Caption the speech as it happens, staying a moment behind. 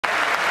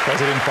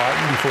President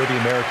Biden before the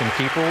American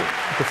people,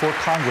 before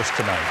Congress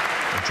tonight.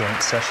 A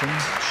joint session,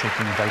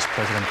 shaking Vice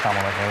President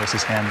Kamala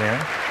Harris's hand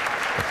there.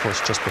 Of course,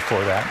 just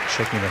before that,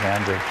 shaking the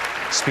hand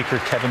of Speaker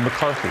Kevin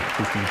McCarthy,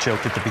 who he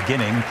joked at the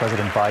beginning.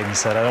 President Biden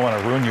said, "I don't want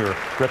to ruin your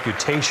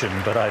reputation,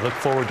 but I look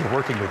forward to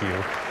working with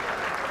you."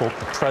 Both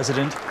the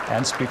President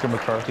and Speaker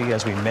McCarthy,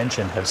 as we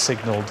mentioned, have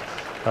signaled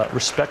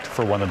respect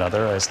for one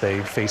another as they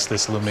face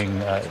this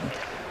looming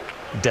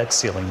debt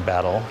ceiling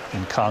battle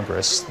in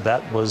Congress.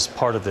 That was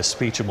part of this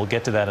speech, and we'll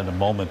get to that in a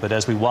moment. But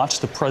as we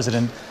watch the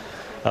President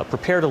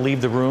prepare to leave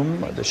the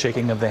room, the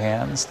shaking of the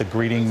hands, the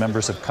greeting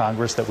members of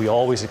Congress that we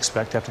always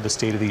expect after the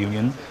State of the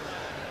Union,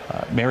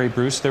 Mary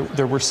Bruce,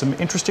 there were some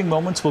interesting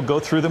moments. We'll go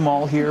through them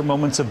all here,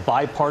 moments of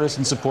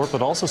bipartisan support,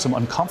 but also some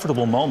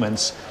uncomfortable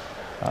moments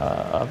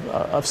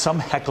of some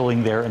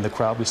heckling there in the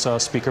crowd. We saw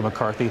Speaker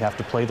McCarthy have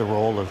to play the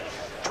role of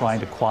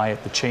trying to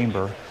quiet the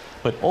chamber.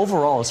 But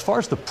overall, as far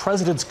as the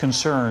President's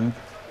concerned,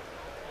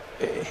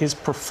 his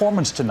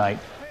performance tonight,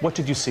 what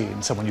did you see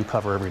in someone you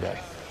cover every day?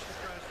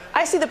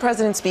 I see the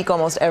President speak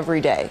almost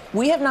every day.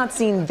 We have not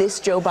seen this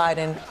Joe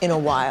Biden in a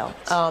while.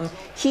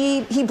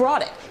 He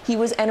brought it. He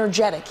was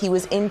energetic. He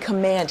was in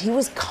command. He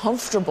was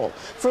comfortable.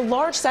 For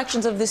large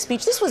sections of this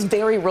speech, this was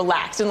very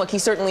relaxed. And look, he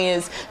certainly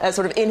is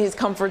sort of in his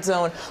comfort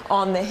zone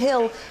on the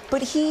Hill.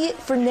 But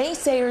for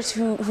naysayers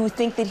who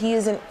think that he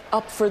isn't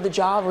up for the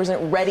job or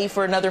isn't ready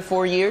for another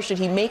 4 years, should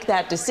he make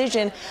that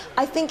decision,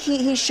 I think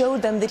he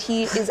showed them that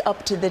he is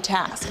up to the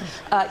task.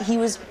 He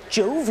was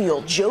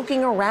jovial,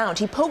 joking around.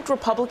 He poked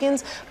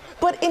Republicans,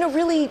 but in a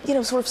really,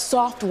 sort of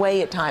soft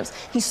way at times.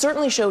 He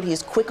certainly showed he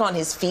is quick on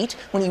his feet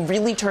when he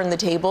really turned the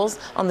tables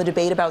on the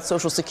debate about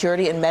Social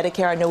Security and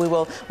Medicare. I know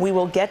we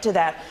will get to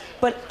that.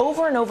 But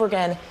over and over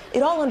again,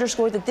 it all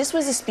underscored that this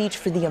was a speech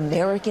for the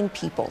American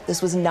people.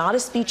 This was not a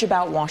speech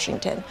about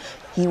Washington.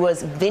 He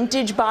was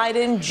vintage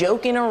Biden,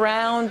 joking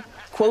around,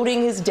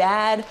 quoting his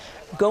dad,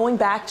 going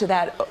back to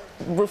that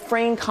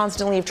refrain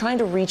constantly of trying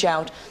to reach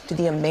out to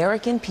the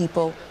American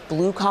people,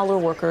 blue-collar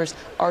workers,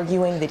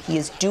 arguing that he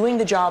is doing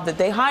the job that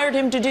they hired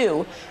him to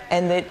do,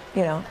 and that,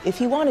 if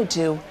he wanted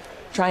to,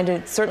 trying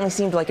to certainly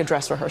seemed like a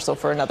dress rehearsal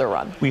for another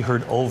run. We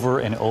heard over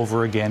and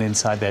over again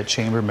inside that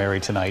chamber, Mary,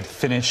 tonight,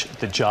 finish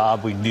the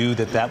job. We knew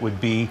that would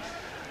be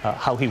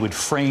how he would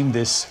frame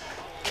this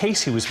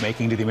case he was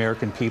making to the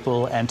American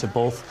people and to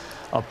both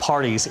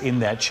parties in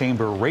that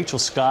chamber. Rachel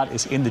Scott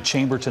is in the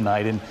chamber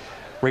tonight, and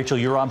Rachel,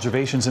 your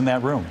observations in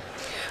that room.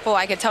 Well,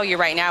 I can tell you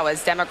right now,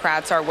 as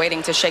Democrats are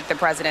waiting to shake the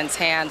president's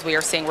hand, we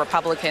are seeing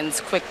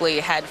Republicans quickly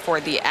head for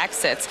the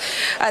exits.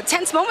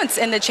 Tense moments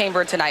in the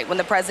chamber tonight when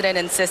the president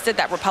insisted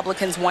that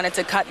Republicans wanted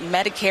to cut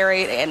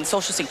Medicare and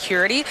Social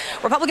Security.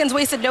 Republicans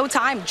wasted no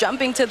time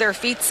jumping to their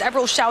feet.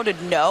 Several shouted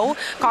no.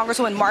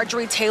 Congresswoman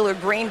Marjorie Taylor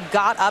Greene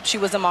got up. She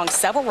was among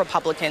several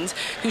Republicans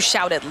who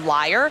shouted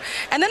liar.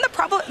 And then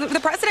the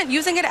president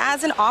using it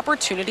as an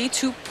opportunity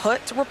to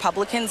put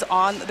Republicans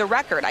on the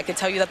record. I can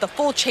tell you that the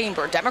full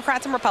chamber,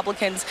 Democrats and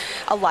Republicans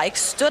alike,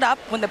 stood up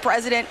when the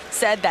president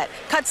said that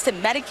cuts to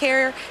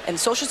Medicare and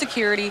Social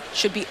Security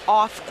should be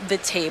off the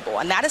table.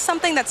 And that is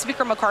something that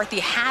Speaker McCarthy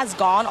has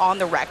gone on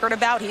the record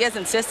about. He has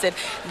insisted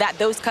that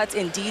those cuts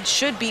indeed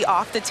should be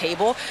off the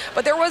table.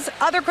 But there was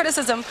other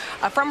criticism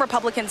from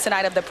Republicans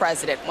tonight of the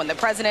president. When the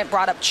president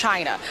brought up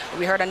China,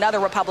 we heard another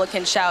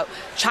Republican shout,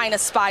 "China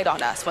spied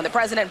on us." When the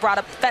president brought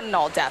up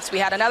fentanyl deaths, we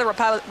had another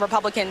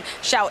Republican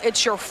shout,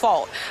 "It's your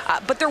fault."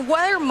 But there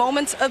were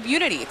moments of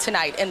unity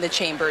tonight in the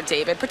chamber,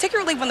 David,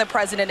 particularly when the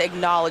president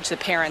acknowledged the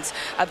parents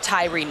of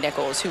Tyree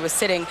Nichols, who was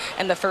sitting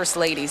in the First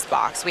Lady's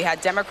box. We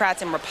had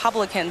Democrats and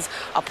Republicans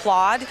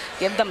applaud,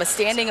 give them a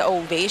standing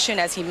ovation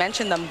as he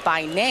mentioned them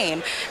by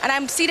name. And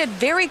I'm seated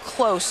very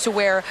close to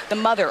where the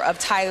mother of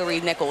Tyree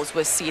Nichols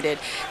was seated.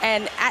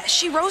 And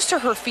she rose to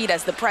her feet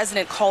as the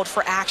president called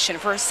for action,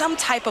 for some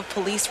type of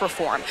police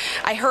reform.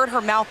 I heard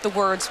her mouth the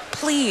words,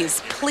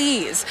 "Please,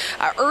 please,"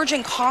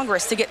 urging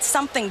Congress to get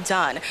something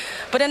done.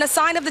 But in a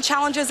sign of the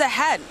challenges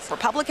ahead,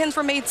 Republicans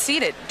remained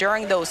seated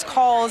during those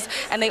calls,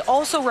 and they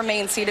also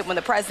remained seated when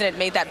the president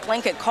made that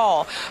blanket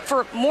call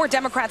for more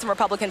Democrats and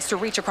Republicans to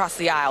reach across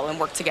the aisle and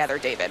work together,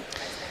 David.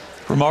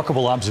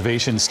 Remarkable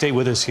observation. Stay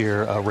with us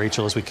here,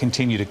 Rachel, as we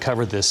continue to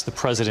cover this. The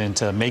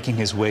president making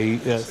his way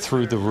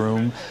through the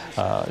room,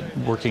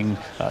 working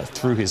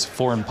through his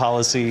foreign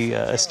policy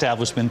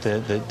establishment,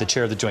 the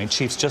chair of the Joint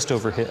Chiefs just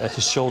over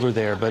his shoulder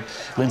there. But,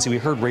 Lindsay, we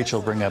heard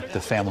Rachel bring up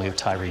the family of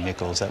Tyree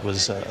Nichols. That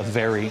was a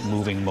very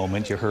moving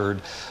moment. You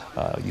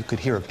could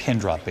hear a pin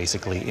drop,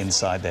 basically,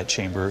 inside that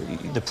chamber.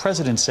 The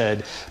president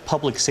said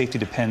public safety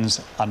depends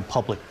on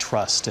public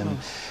trust. And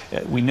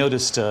we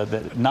noticed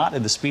that not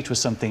in the speech was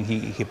something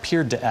he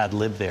appeared to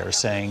ad-lib there,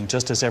 saying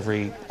just as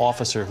every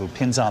officer who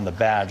pins on the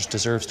badge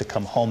deserves to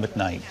come home at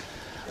night,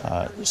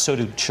 so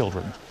do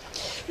children.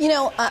 You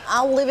know,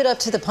 I'll leave it up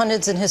to the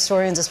pundits and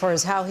historians as far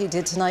as how he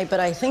did tonight, but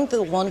I think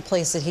the one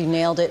place that he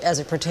nailed it as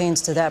it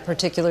pertains to that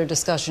particular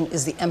discussion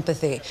is the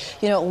empathy.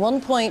 You know, at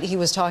one point he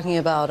was talking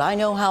about, I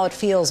know how it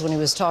feels, when he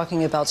was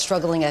talking about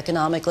struggling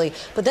economically,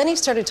 but then he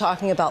started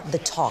talking about the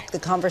talk, the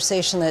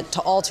conversation that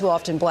all too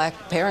often black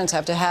parents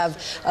have to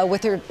have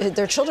with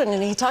their children.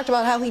 And he talked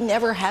about how he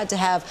never had to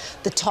have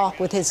the talk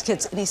with his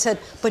kids. And he said,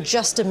 but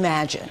just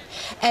imagine.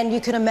 And you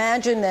can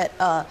imagine that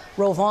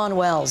Rovon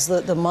Wells,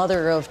 the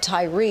mother of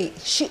Tyree,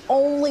 she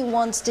only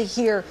wants to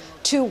hear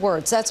two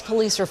words. That's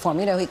police reform.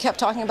 You know, he kept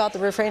talking about the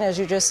refrain, as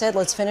you just said,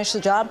 let's finish the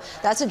job.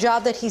 That's a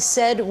job that he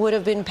said would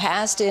have been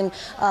passed in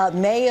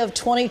May of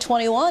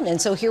 2021.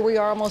 And so here we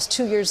are almost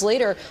 2 years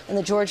later, and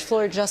the George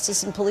Floyd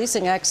Justice and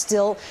Policing Act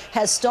still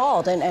has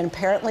stalled. And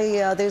apparently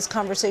those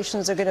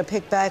conversations are going to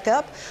pick back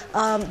up.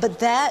 But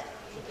that,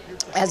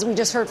 as we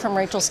just heard from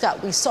Rachel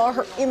Scott, we saw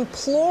her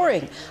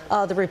imploring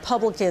the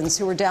Republicans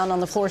who were down on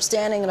the floor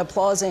standing and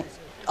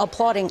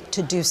applauding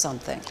to do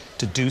something.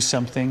 To do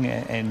something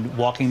and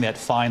walking that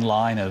fine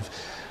line of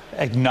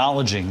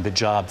acknowledging the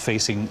job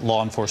facing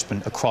law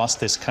enforcement across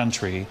this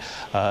country,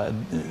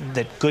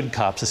 that good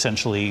cops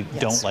essentially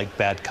don't like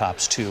bad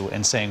cops too,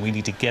 and saying we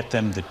need to get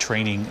them the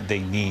training they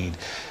need.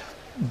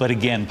 But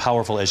again,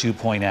 powerful, as you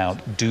point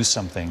out, do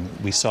something.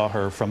 We saw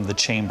her from the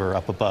chamber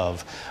up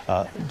above,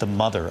 the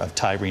mother of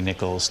Tyree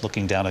Nichols,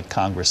 looking down at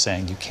Congress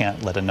saying you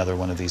can't let another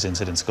one of these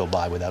incidents go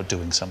by without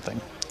doing something.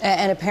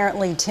 And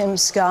apparently Tim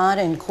Scott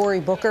and Cory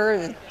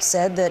Booker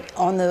said that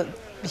on the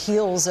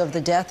heels of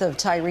the death of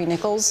Tyree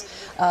Nichols,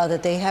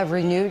 that they have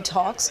renewed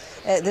talks.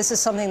 This is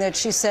something that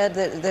she said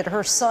that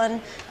her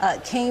son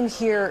came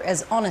here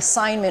as on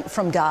assignment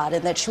from God,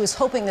 and that she was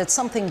hoping that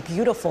something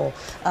beautiful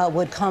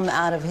would come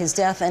out of his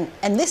death.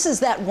 And this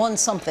is that one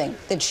something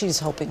that she's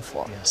hoping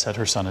for. Yeah, said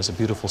her son is a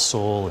beautiful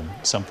soul, and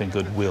something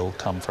good will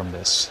come from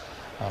this.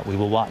 We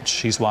will watch.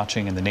 She's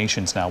watching, and the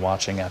nation's now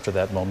watching after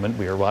that moment.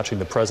 We are watching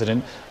the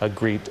president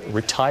greet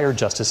retired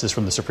justices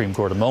from the Supreme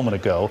Court a moment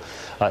ago.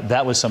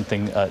 That was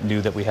something new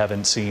that we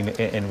haven't seen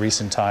in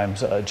recent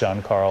times,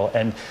 John Carl.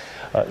 And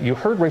you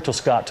heard Rachel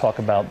Scott talk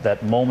about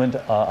that moment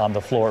on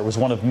the floor. It was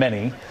one of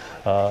many.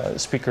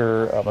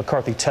 Speaker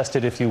McCarthy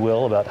tested, if you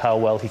will, about how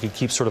well he could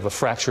keep sort of a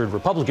fractured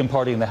Republican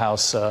Party in the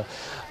House.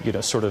 You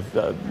know, sort of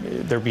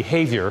their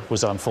behavior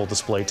was on full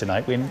display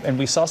tonight. And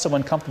we saw some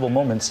uncomfortable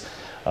moments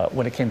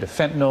when it came to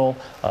fentanyl,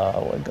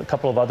 a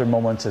couple of other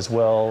moments as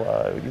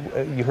well.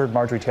 You heard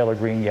Marjorie Taylor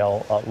Greene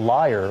yell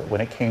liar when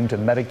it came to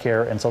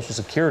Medicare and Social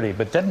Security.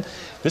 But then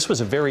this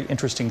was a very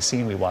interesting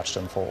scene we watched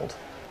unfold.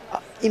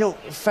 You know,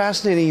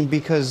 fascinating,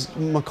 because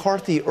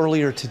McCarthy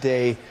earlier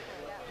today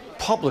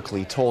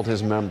publicly told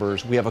his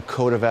members, we have a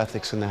code of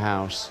ethics in the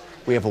House,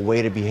 we have a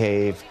way to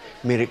behave,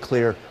 made it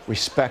clear,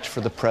 respect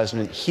for the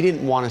president. He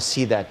didn't want to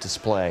see that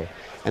display.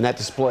 And that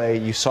display,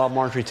 you saw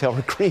Marjorie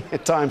Taylor Greene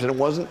at times, and it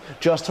wasn't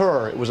just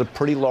her. It was a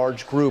pretty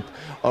large group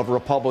of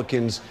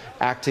Republicans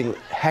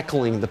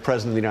heckling the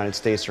President of the United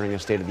States during a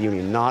State of the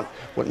Union, not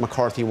what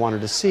McCarthy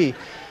wanted to see.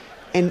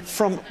 And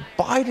from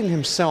Biden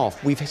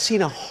himself, we've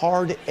seen a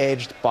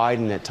hard-edged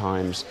Biden at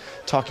times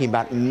talking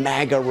about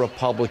MAGA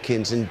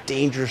Republicans and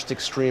dangerous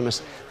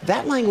extremists.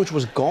 That language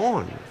was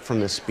gone from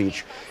this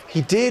speech.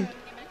 He did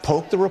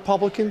poke the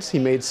Republicans. He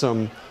made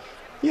some,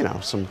 you know,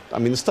 I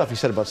mean, the stuff he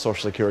said about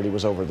Social Security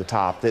was over the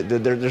top.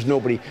 There's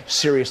nobody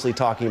seriously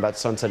talking about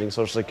sunsetting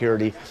Social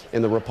Security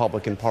in the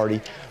Republican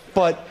Party.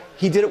 But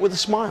he did it with a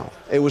smile.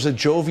 It was a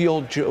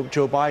jovial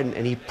Joe Biden,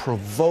 and he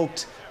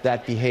provoked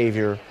that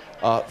behavior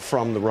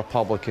from the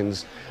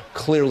Republicans,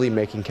 clearly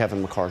making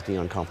Kevin McCarthy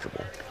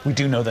uncomfortable. We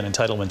do know that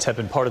entitlements have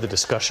been part of the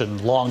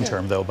discussion long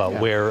term, though,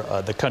 about where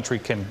the country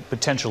can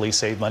potentially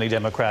save money.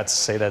 Democrats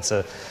say that's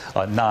a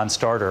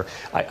non-starter.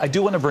 I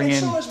do want to bring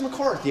in... And so is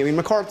McCarthy. I mean,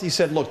 McCarthy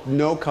said, look,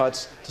 no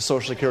cuts to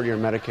Social Security or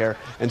Medicare,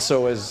 and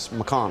so is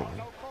McConnell.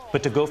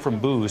 But to go from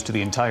booze to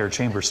the entire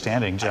chamber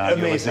standing, John,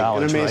 you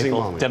acknowledge, right?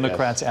 Both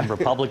Democrats and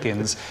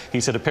Republicans.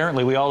 He said,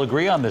 apparently we all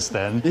agree on this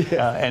then.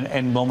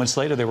 And moments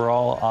later, they were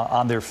all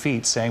on their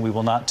feet saying we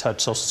will not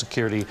touch Social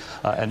Security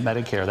and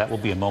Medicare. That will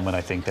be a moment,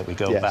 I think, that we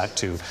go back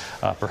to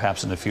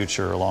perhaps in the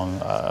future along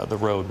the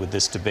road with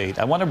this debate.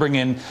 I want to bring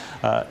in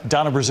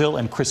Donna Brazile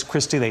and Chris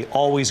Christie. They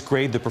always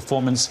grade the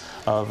performance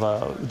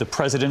of the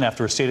president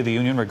after a State of the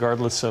Union,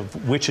 regardless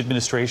of which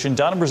administration.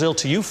 Donna Brazile,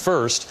 to you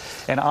first.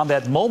 And on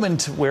that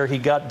moment where he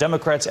got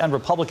Democrats and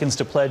Republicans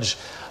to pledge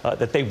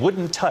that they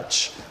wouldn't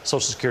touch Social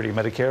Security and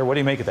Medicare. What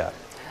do you make of that?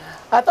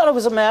 I thought it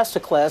was a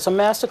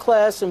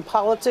masterclass in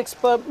politics,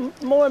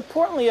 but more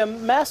importantly, a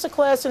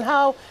masterclass in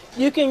how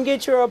you can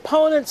get your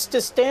opponents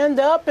to stand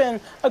up and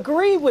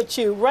agree with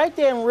you right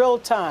there in real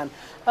time.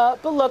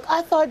 But look,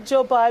 I thought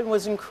Joe Biden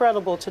was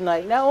incredible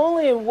tonight, not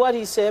only in what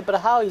he said,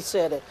 but how he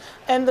said it,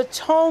 and the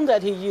tone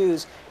that he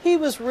used. He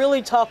was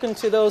really talking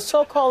to those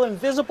so-called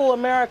invisible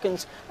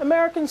Americans,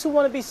 Americans who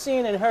want to be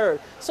seen and heard.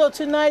 So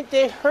tonight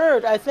they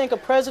heard, I think, a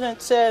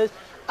president says,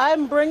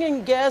 I'm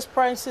bringing gas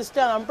prices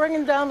down. I'm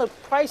bringing down the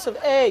price of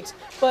eggs,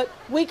 but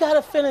we got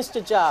to finish the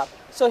job.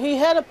 So he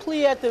had a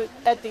plea at the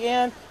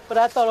end, but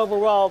I thought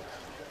overall,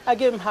 I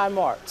give him high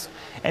marks.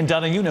 And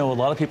Donna, you know, a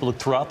lot of people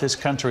throughout this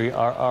country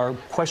are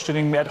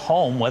questioning at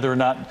home whether or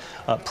not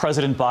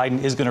President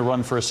Biden is going to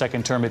run for a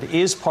second term. It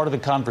is part of the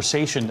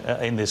conversation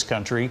in this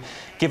country.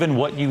 Given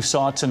what you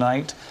saw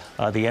tonight,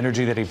 the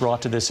energy that he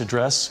brought to this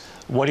address,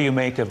 what do you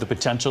make of the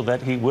potential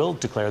that he will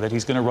declare that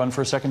he's going to run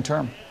for a second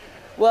term?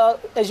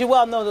 Well, as you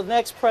well know, the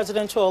next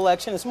presidential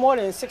election is more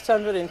than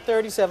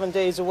 637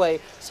 days away,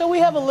 so we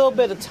have a little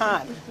bit of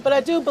time. But I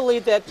do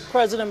believe that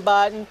President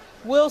Biden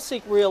will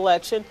seek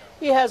re-election.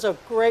 He has a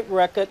great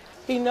record.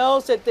 He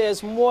knows that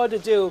there's more to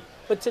do,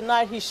 but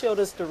tonight he showed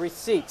us the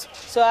receipts.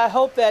 So I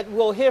hope that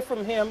we'll hear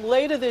from him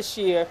later this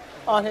year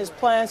on his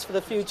plans for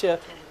the future.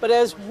 But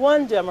as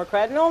one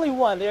Democrat, and only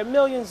one, there are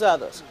millions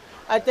others,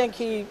 I think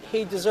he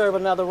deserves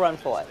another run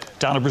for it.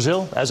 Donna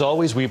Brazil, as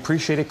always, we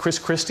appreciate it. Chris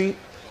Christie,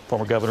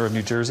 former governor of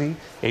New Jersey,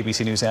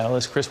 ABC News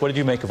analyst. Chris, what did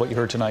you make of what you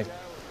heard tonight?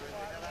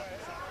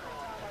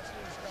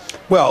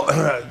 Well,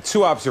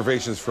 two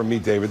observations from me,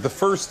 David. The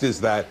first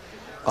is that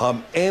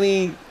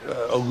any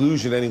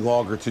allusion any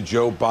longer to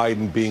Joe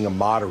Biden being a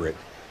moderate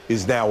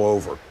is now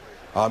over.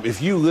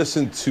 If you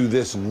listen to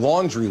this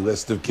laundry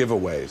list of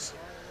giveaways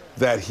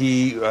that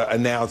he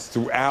announced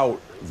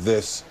throughout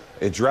this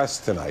address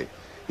tonight,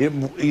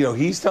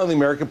 he's telling the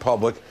American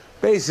public,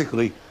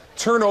 basically,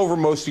 turn over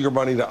most of your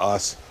money to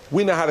us.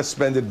 We know how to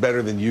spend it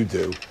better than you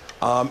do.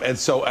 And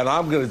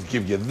I'm going to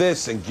give you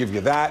this and give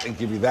you that and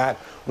give you that.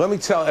 Let me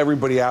tell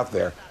everybody out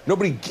there,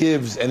 nobody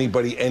gives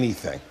anybody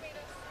anything.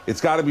 It's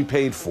got to be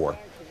paid for,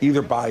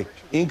 either by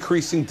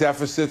increasing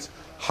deficits,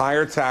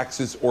 higher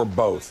taxes, or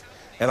both.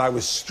 And I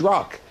was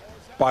struck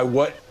by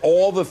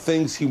all the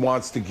things he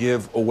wants to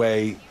give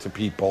away to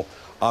people,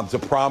 to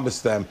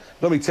promise them.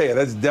 Let me tell you,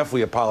 that's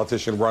definitely a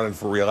politician running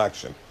for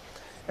re-election.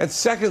 And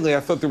secondly, I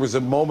thought there was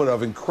a moment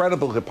of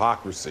incredible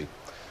hypocrisy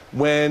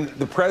when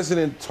the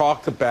president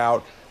talked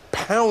about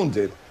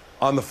pounded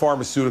on the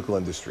pharmaceutical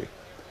industry.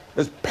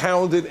 There's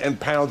pounded and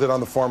pounded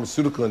on the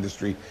pharmaceutical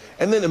industry.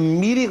 And then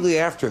immediately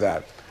after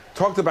that,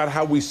 talked about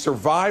how we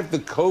survived the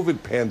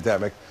COVID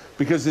pandemic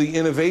because of the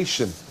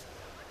innovation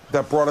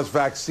that brought us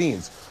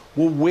vaccines.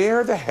 Well,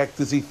 where the heck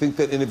does he think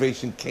that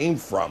innovation came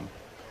from?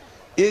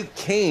 It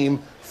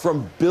came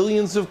from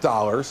billions of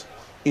dollars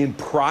in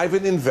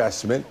private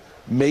investment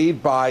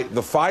made by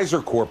the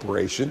Pfizer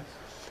Corporation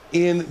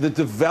in the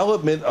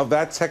development of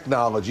that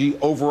technology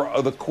over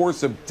the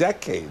course of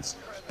decades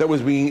that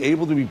was being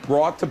able to be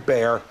brought to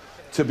bear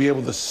to be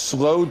able to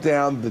slow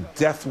down the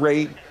death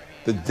rate,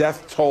 the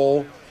death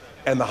toll,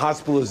 and the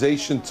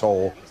hospitalization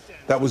toll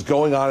that was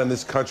going on in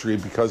this country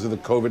because of the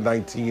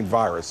COVID-19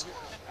 virus.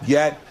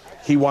 Yet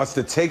he wants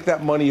to take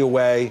that money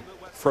away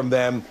from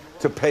them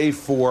to pay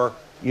for,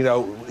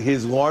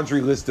 his laundry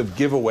list of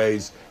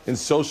giveaways in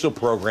social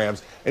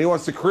programs. And he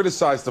wants to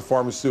criticize the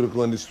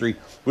pharmaceutical industry,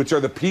 which are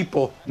the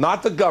people,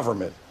 not the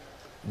government.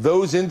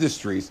 Those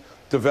industries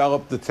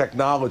developed the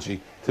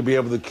technology to be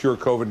able to cure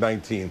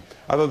COVID-19.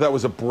 I thought that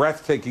was a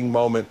breathtaking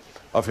moment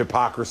of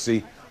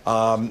hypocrisy,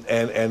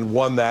 and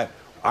one that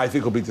I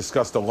think will be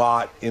discussed a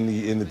lot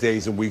in the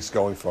days and weeks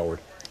going forward.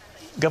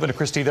 Governor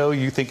Christie, though,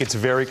 you think it's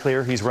very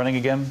clear he's running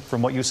again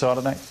from what you saw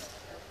tonight?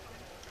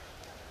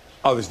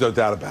 Oh, there's no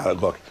doubt about it.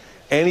 Look,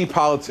 any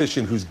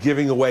politician who's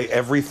giving away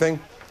everything,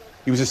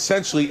 he was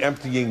essentially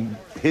emptying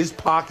his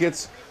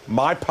pockets,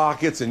 my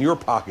pockets, and your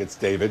pockets,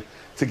 David,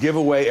 to give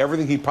away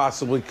everything he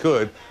possibly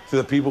could to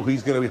the people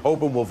he's going to be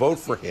hoping will vote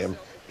for him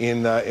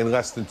in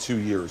less than 2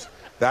 years.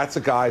 That's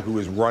a guy who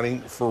is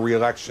running for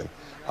re-election.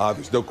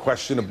 There's no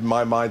question in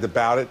my mind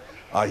about it.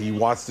 He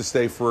wants to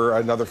stay for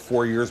another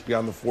 4 years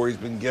beyond the 4 he's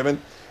been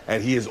given,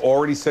 and he is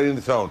already setting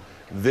the tone.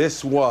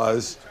 This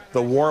was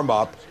the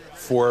warm-up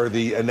for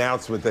the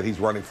announcement that he's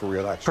running for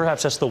re-election.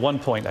 Perhaps that's the one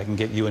point I can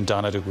get you and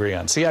Donna to agree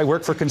on. See, I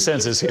work for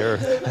consensus here,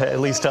 at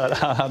least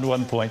on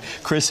one point.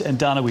 Chris and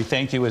Donna, we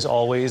thank you as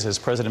always as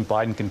President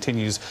Biden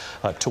continues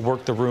to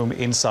work the room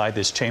inside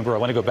this chamber. I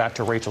want to go back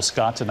to Rachel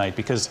Scott tonight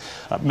because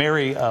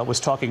Mary was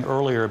talking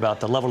earlier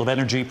about the level of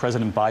energy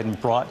President Biden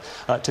brought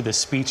to this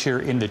speech here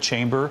in the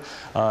chamber.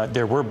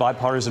 There were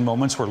bipartisan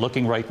moments. We're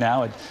looking right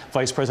now at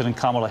Vice President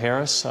Kamala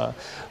Harris,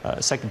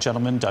 Second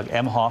Gentleman Doug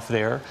Emhoff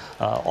there,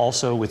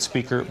 also with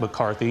Speaker McCarthy.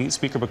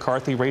 Speaker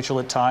McCarthy, Rachel,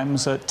 at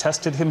times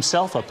tested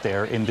himself up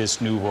there in this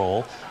new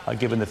role,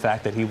 given the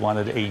fact that he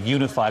wanted a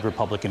unified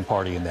Republican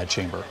Party in that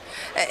chamber.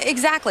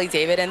 Exactly,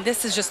 David, and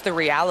this is just the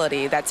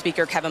reality that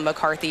Speaker Kevin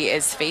McCarthy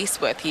is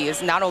faced with. He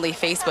is not only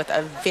faced with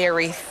a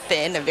very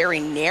thin, a very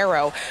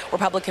narrow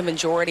Republican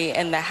majority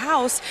in the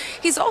House,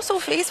 he's also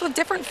faced with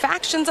different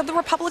factions of the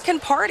Republican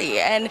Party,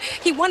 and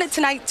he wanted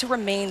tonight to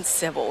remain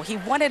civil. He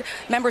wanted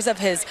members of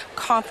his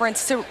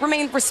conference to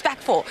remain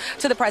respectful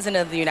to the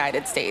President of the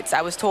United States.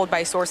 I was told told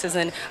by sources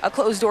in a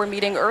closed-door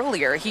meeting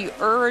earlier. He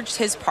urged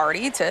his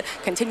party to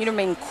continue to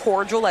remain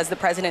cordial as the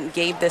president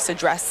gave this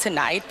address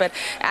tonight. But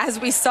as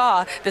we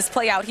saw this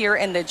play out here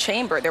in the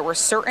chamber, there were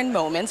certain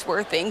moments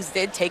where things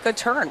did take a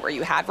turn, where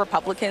you had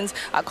Republicans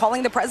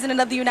calling the president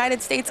of the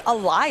United States a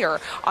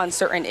liar on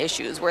certain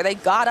issues, where they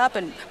got up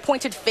and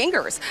pointed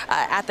fingers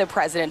at the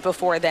president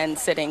before then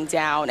sitting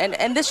down.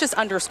 And this just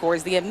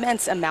underscores the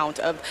immense amount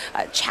of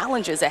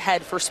challenges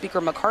ahead for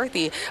Speaker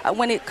McCarthy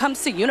when it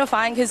comes to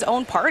unifying his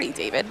own party,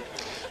 David.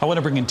 I want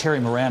to bring in Terry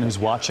Moran, who's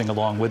watching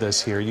along with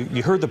us here.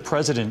 You heard the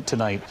president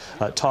tonight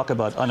talk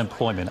about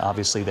unemployment,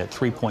 obviously that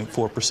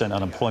 3.4%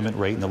 unemployment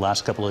rate in the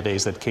last couple of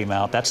days that came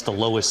out. That's the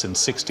lowest since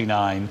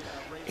 '69.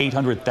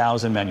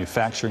 800,000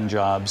 manufacturing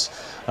jobs,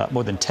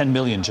 more than 10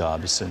 million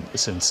jobs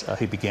since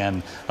he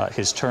began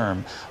his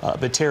term.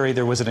 But Terry,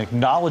 there was an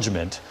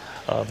acknowledgement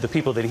of the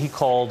people that he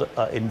called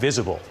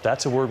invisible.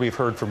 That's a word we've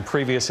heard from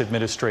previous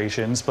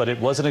administrations, but it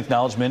was an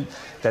acknowledgement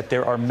that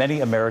there are many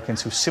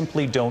Americans who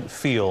simply don't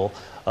feel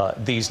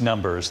these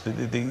numbers,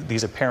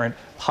 these apparent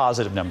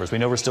positive numbers. We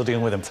know we're still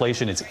dealing with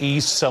inflation. It's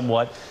eased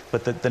somewhat,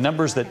 but the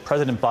numbers that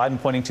President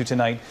Biden pointing to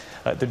tonight,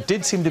 there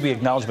did seem to be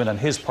acknowledgement on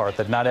his part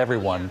that not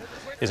everyone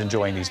is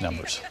enjoying these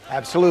numbers.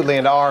 Absolutely.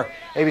 And our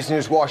ABC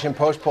News Washington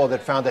Post poll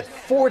that found that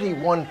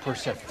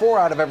 41%, 4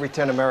 out of every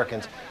 10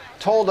 Americans,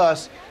 told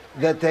us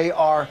that they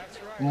are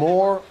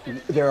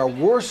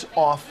worse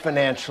off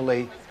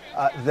financially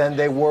than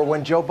they were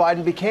when Joe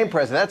Biden became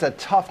president. That's a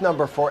tough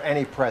number for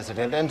any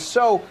president. And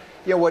so,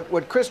 you know,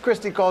 what Chris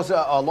Christie calls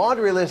a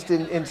laundry list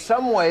in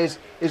some ways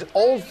is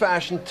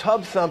old-fashioned,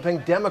 tub-thumping,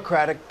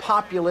 Democratic,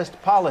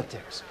 populist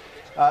politics.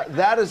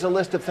 That is a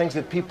list of things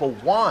that people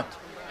want.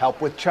 Help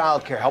with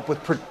child care, help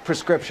with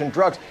prescription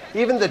drugs,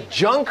 even the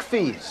junk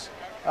fees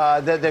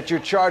that you're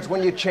charged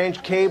when you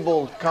change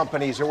cable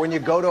companies or when you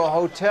go to a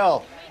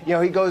hotel. You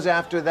know, he goes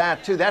after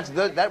that, too.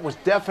 That was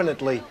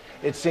definitely,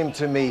 it seemed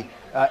to me,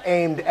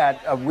 aimed at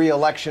a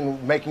re-election,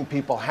 making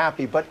people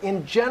happy. But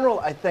in general,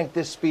 I think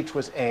this speech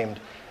was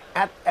aimed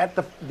at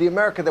the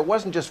America that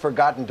wasn't just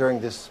forgotten during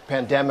this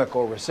pandemic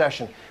or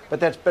recession, but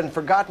that's been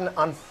forgotten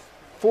on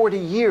 40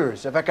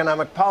 years of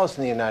economic policy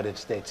in the United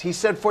States. He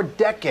said for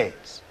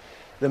decades,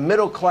 the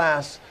middle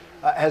class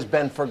has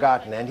been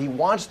forgotten, and he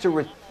wants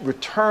to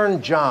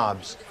return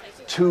jobs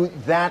to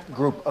that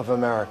group of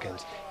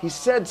Americans. He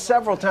said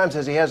several times,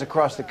 as he has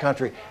across the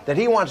country, that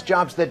he wants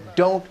jobs that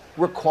don't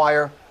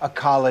require a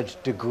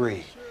college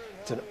degree.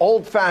 It's an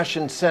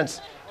old-fashioned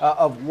sense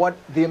of what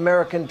the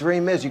American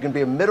dream is. You can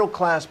be a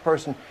middle-class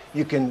person,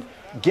 you can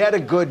get a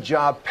good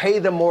job, pay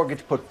the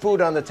mortgage, put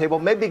food on the table,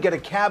 maybe get a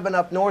cabin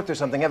up north or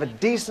something, have a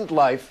decent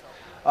life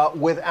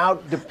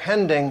without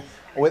depending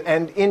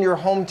and in your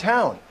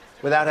hometown,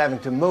 without having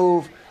to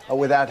move,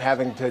 without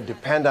having to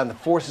depend on the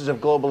forces of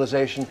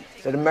globalization,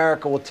 that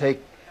America will take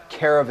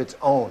care of its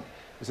own.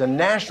 It's a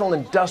national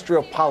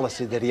industrial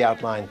policy that he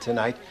outlined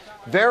tonight,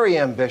 very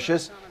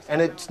ambitious,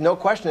 and it's no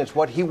question it's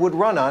what he would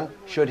run on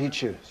should he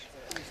choose.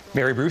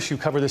 Mary Bruce, you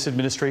cover this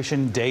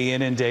administration day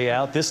in and day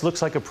out. This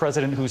looks like a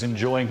president who's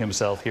enjoying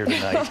himself here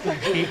tonight.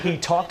 He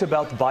talked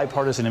about the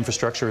bipartisan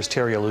infrastructure, as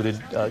Terry alluded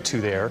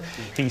to there.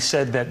 He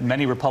said that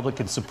many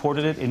Republicans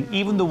supported it, and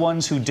even the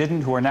ones who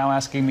didn't, who are now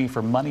asking me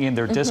for money in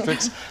their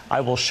districts,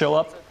 I will show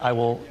up. I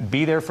will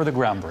be there for the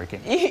groundbreaking.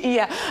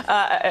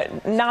 Yeah,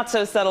 not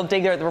so subtle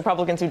dig there at the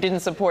Republicans who didn't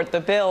support the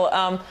bill.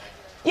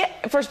 Yeah,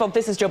 first of all,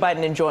 this is Joe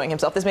Biden enjoying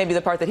himself. This may be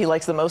the part that he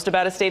likes the most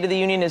about a State of the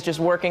Union, is just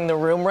working the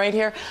room right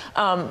here.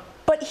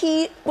 But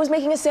he was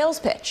making a sales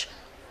pitch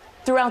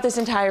throughout this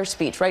entire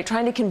speech, right?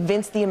 Trying to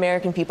convince the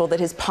American people that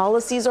his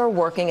policies are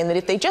working and that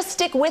if they just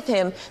stick with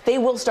him, they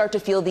will start to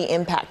feel the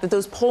impact, that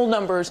those poll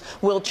numbers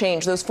will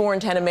change. Those 4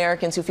 in 10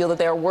 Americans who feel that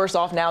they are worse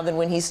off now than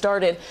when he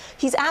started,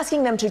 he's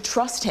asking them to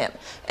trust him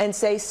and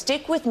say,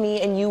 stick with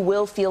me and you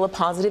will feel a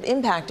positive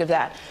impact of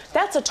that.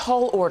 That's a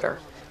tall order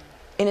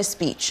in a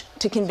speech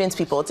to convince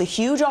people. It's a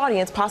huge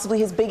audience, possibly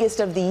his biggest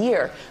of the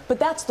year, but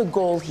that's the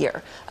goal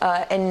here.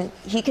 And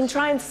he can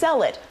try and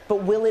sell it,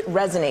 but will it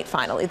resonate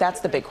finally? That's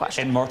the big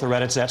question. And Martha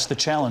Raddatz, that's the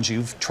challenge.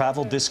 You've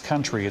traveled this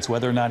country. It's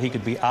whether or not he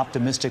could be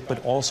optimistic,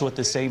 but also at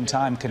the same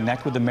time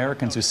connect with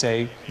Americans who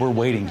say, we're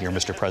waiting here,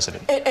 Mr.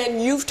 President.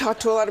 And you've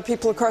talked to a lot of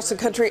people across the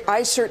country.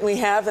 I certainly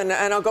have, and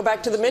I'll go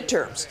back to the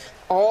midterms.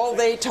 All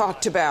they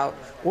talked about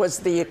was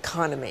the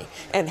economy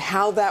and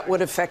how that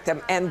would affect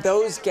them and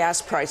those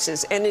gas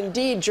prices. And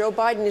indeed, Joe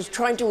Biden is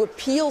trying to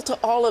appeal to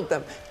all of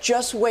them.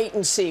 Just wait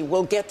and see.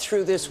 We'll get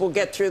through this. We'll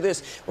get through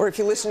this. Or if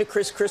you listen to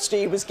Chris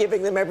Christie, he was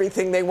giving them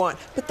everything they want.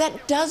 But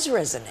that does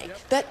resonate.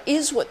 That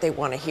is what they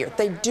want to hear.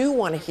 They do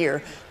want to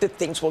hear that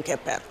things will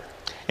get better.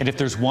 And if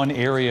there's one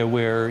area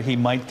where he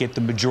might get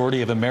the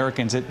majority of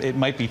Americans, it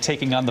might be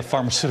taking on the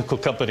pharmaceutical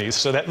companies.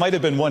 So that might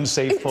have been one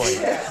safe point.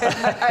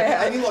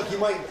 I mean, look, you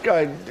might,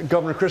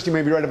 Governor Christie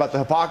may be right about the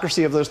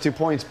hypocrisy of those 2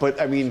 points, but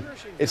I mean,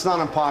 it's not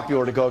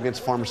unpopular to go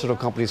against pharmaceutical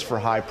companies for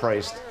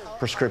high-priced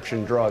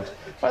prescription drugs.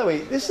 By the way,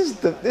 this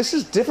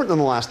is different than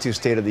the last 2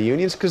 State of the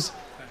Unions because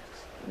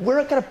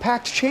we're got a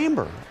packed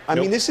chamber. I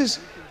mean, this is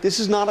This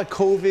is not a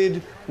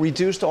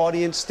COVID-reduced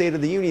audience State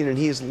of the Union, and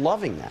he is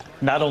loving that.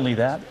 Not only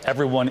that,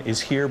 everyone is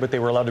here, but they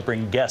were allowed to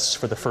bring guests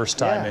for the first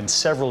time in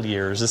several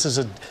years. This is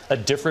a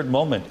different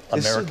moment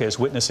America is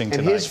witnessing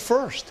tonight. And his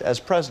first as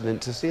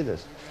president to see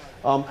this.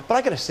 But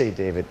I got to say,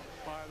 David,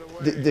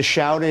 the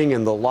shouting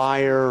and the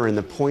liar and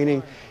the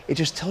pointing, it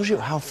just tells you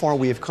how far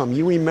we have come.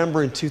 You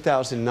remember in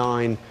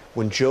 2009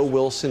 when Joe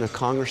Wilson, a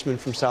congressman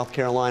from South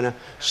Carolina,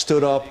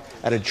 stood up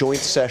at a joint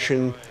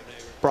session,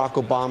 Barack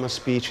Obama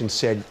speech, and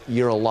said,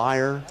 "You're a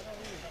liar,"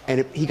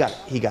 and he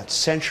got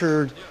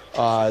censured.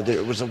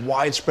 There was a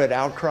widespread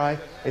outcry,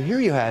 and here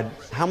you had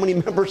how many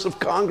members of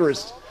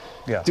Congress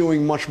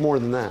doing much more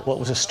than that? Well, it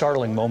was a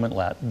startling moment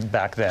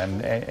back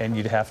then, and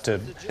you'd have to.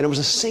 And it was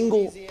a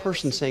single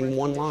person saying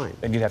one line.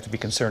 And you'd have to be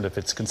concerned if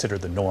it's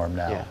considered the norm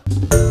now. Yeah.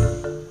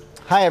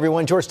 Hi,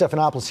 everyone. George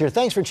Stephanopoulos here.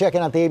 Thanks for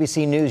checking out the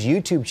ABC News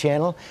YouTube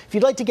channel. If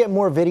you'd like to get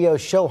more videos,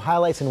 show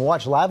highlights, and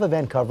watch live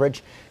event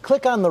coverage,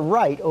 click on the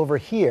right over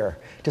here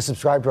to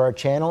subscribe to our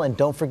channel. And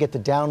don't forget to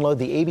download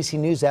the ABC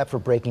News app for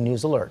breaking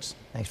news alerts.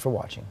 Thanks for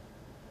watching.